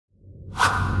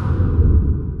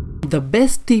the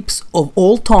best tips of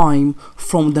all time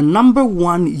from the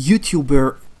 #1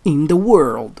 YouTuber in the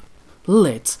world.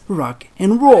 Let's rock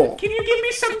and roll. Can you give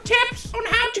me some tips on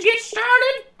how to get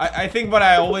started? I think what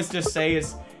I always just say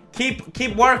is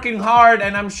keep working hard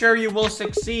and I'm sure you will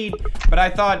succeed. But I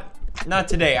thought, not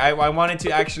today. I wanted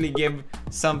to actually give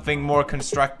something more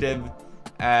constructive,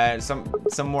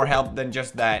 some more help than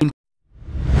just that.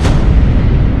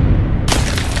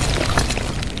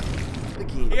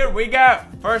 Here we go.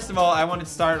 First of all, I want to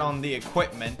start on the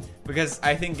equipment because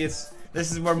I think this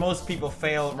is where most people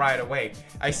fail right away.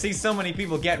 I see so many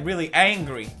people get really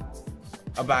angry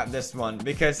about this one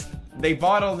because they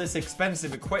bought all this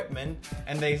expensive equipment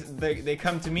and they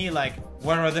come to me like,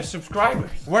 where are the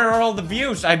subscribers? Where are all the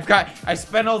views? I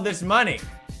spent all this money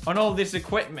on all this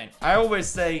equipment. I always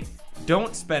say,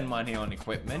 don't spend money on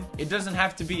equipment. It doesn't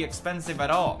have to be expensive at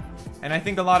all. And I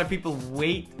think a lot of people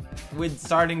wait with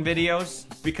starting videos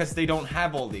because they don't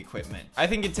have all the equipment. I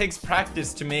think it takes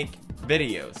practice to make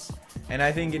videos. And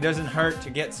I think it doesn't hurt to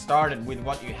get started with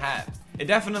what you have. It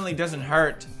definitely doesn't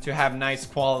hurt to have nice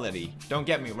quality, don't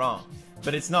get me wrong.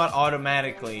 But it's not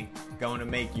automatically going to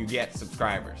make you get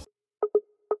subscribers.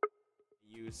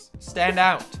 Stand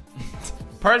out.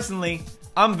 Personally,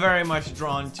 I'm very much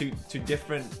drawn to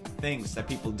different things that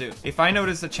people do. If I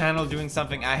notice a channel doing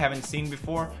something I haven't seen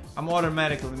before, I'm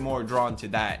automatically more drawn to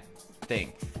that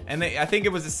thing. And I think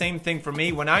it was the same thing for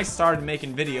me. When I started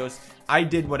making videos, I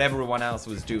did what everyone else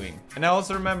was doing. And I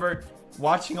also remember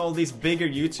watching all these bigger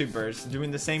YouTubers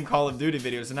doing the same Call of Duty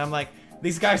videos, and I'm like,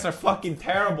 these guys are fucking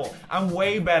terrible. I'm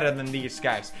way better than these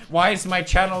guys. Why is my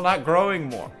channel not growing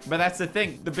more? But that's the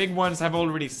thing. The big ones have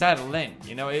already settled in.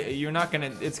 You know,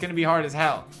 it's gonna be hard as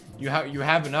hell. You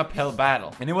have an uphill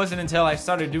battle. And it wasn't until I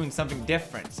started doing something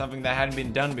different, something that hadn't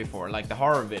been done before, like the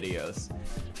horror videos.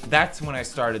 That's when I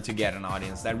started to get an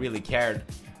audience that really cared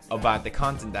about the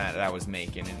content that I was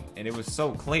making, and it was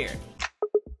so clear.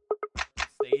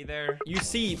 Stay there. You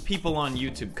see people on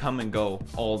YouTube come and go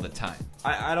all the time.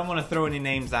 I don't want to throw any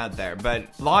names out there, but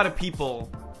a lot of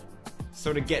people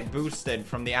sort of get boosted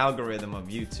from the algorithm of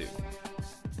YouTube.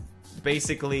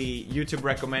 Basically, YouTube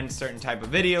recommends certain type of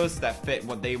videos that fit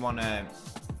what they want to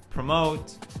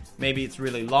promote. Maybe it's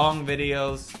really long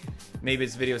videos. Maybe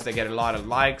it's videos that get a lot of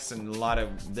likes and a lot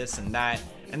of this and that.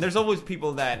 And there's always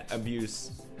people that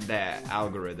abuse the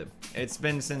algorithm. It's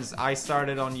been since I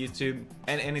started on YouTube,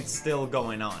 and it's still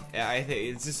going on.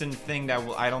 It's just a thing that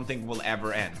I don't think will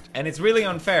ever end. And it's really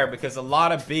unfair because a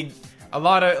lot of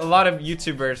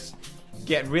YouTubers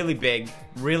get really big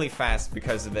really fast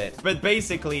because of it. But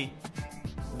basically,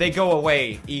 they go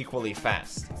away equally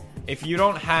fast. If you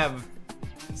don't have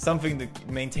something to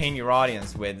maintain your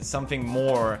audience with, something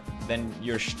more than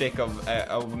your shtick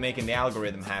of making the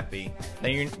algorithm happy,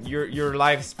 then your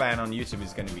lifespan on YouTube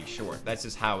is going to be short. That's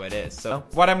just how it is. So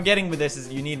what I'm getting with this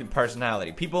is you need a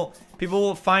personality. People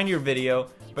will find your video,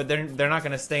 but they're not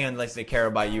going to stay unless they care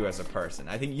about you as a person.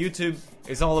 I think YouTube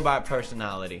is all about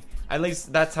personality. At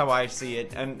least that's how I see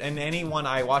it. And anyone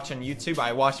I watch on YouTube,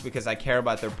 I watch because I care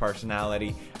about their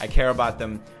personality. I care about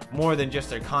them more than just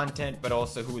their content, but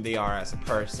also who they are as a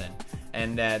person.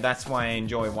 And that's why I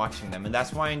enjoy watching them. And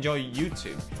that's why I enjoy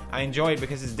YouTube. I enjoy it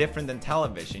because it's different than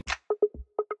television.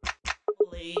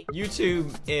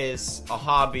 YouTube is a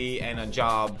hobby and a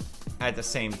job at the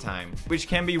same time, which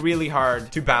can be really hard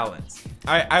to balance.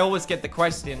 I always get the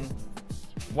question,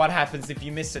 what happens if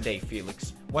you miss a day,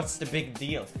 Felix? What's the big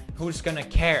deal? Who's gonna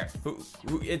care?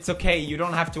 It's okay, you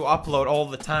don't have to upload all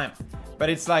the time. But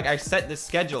it's like I set the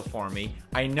schedule for me.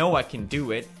 I know I can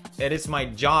do it. It is my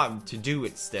job to do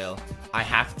it still. I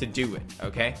have to do it,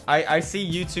 okay? I see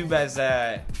YouTube as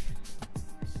a...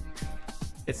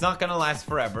 It's not gonna last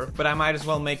forever, but I might as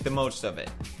well make the most of it.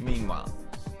 Meanwhile,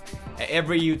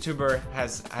 every YouTuber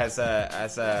has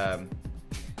a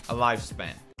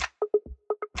lifespan.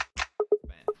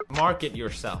 Market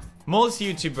yourself. Most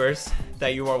YouTubers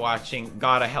that you are watching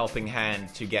got a helping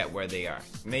hand to get where they are.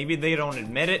 Maybe they don't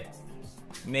admit it.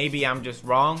 Maybe I'm just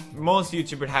wrong. Most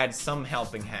YouTubers had some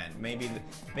helping hand. Maybe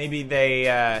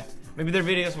their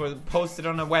videos were posted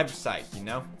on a website, you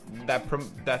know,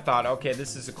 that thought, okay,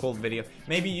 this is a cool video.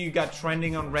 Maybe you got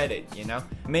trending on Reddit, you know.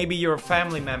 Maybe your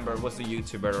family member was a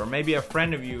YouTuber, or maybe a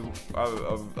friend of you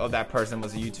of that person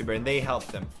was a YouTuber, and they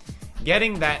helped them.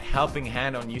 Getting that helping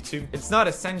hand on YouTube, it's not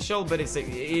essential, but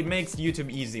it makes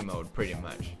YouTube easy mode pretty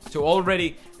much. So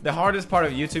the hardest part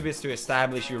of YouTube is to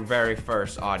establish your very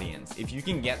first audience. If you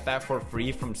can get that for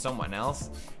free from someone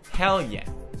else, hell yeah.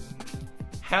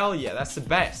 Hell yeah, that's the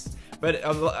best. But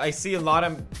I see a lot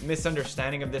of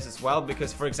misunderstanding of this as well,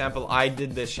 because for example, I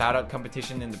did the shoutout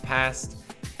competition in the past,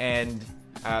 and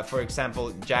For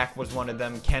example, Jack was one of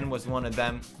them, Ken was one of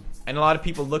them. And a lot of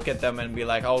people look at them and be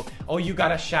like, oh, you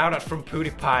got a shout out from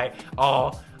PewDiePie.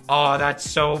 Oh, that's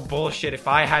so bullshit. If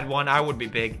I had one, I would be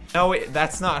big. No,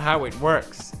 that's not how it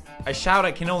works. A shout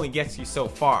out can only get you so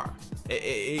far.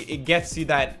 It gets you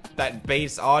that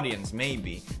base audience,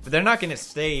 maybe. But they're not going to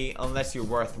stay unless you're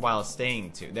worthwhile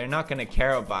staying to. They're not going to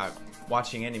care about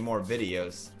watching any more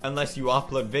videos unless you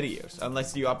upload videos.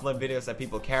 Unless you upload videos that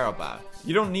people care about.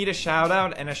 You don't need a shout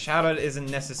out, and a shout out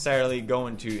isn't necessarily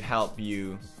going to help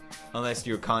you unless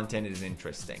your content is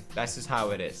interesting. That's just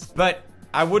how it is. But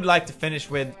I would like to finish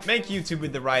with, make YouTube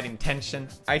with the right intention.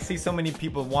 I see so many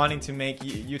people wanting to make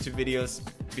YouTube videos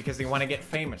because they want to get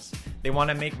famous. They want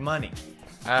to make money,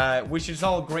 which is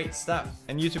all great stuff.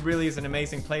 And YouTube really is an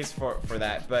amazing place for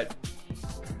that. But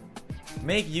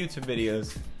make YouTube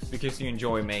videos because you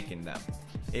enjoy making them.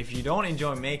 If you don't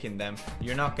enjoy making them,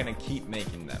 you're not going to keep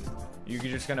making them. You're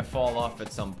just going to fall off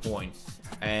at some point,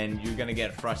 and you're going to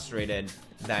get frustrated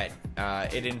that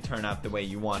it didn't turn out the way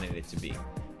you wanted it to be.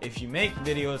 If you make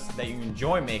videos that you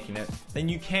enjoy making it, then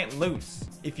you can't lose.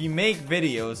 If you make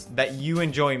videos that you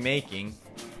enjoy making,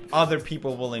 other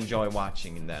people will enjoy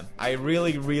watching them. I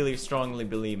really, really strongly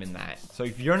believe in that. So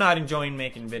if you're not enjoying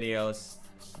making videos,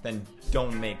 then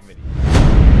don't make videos.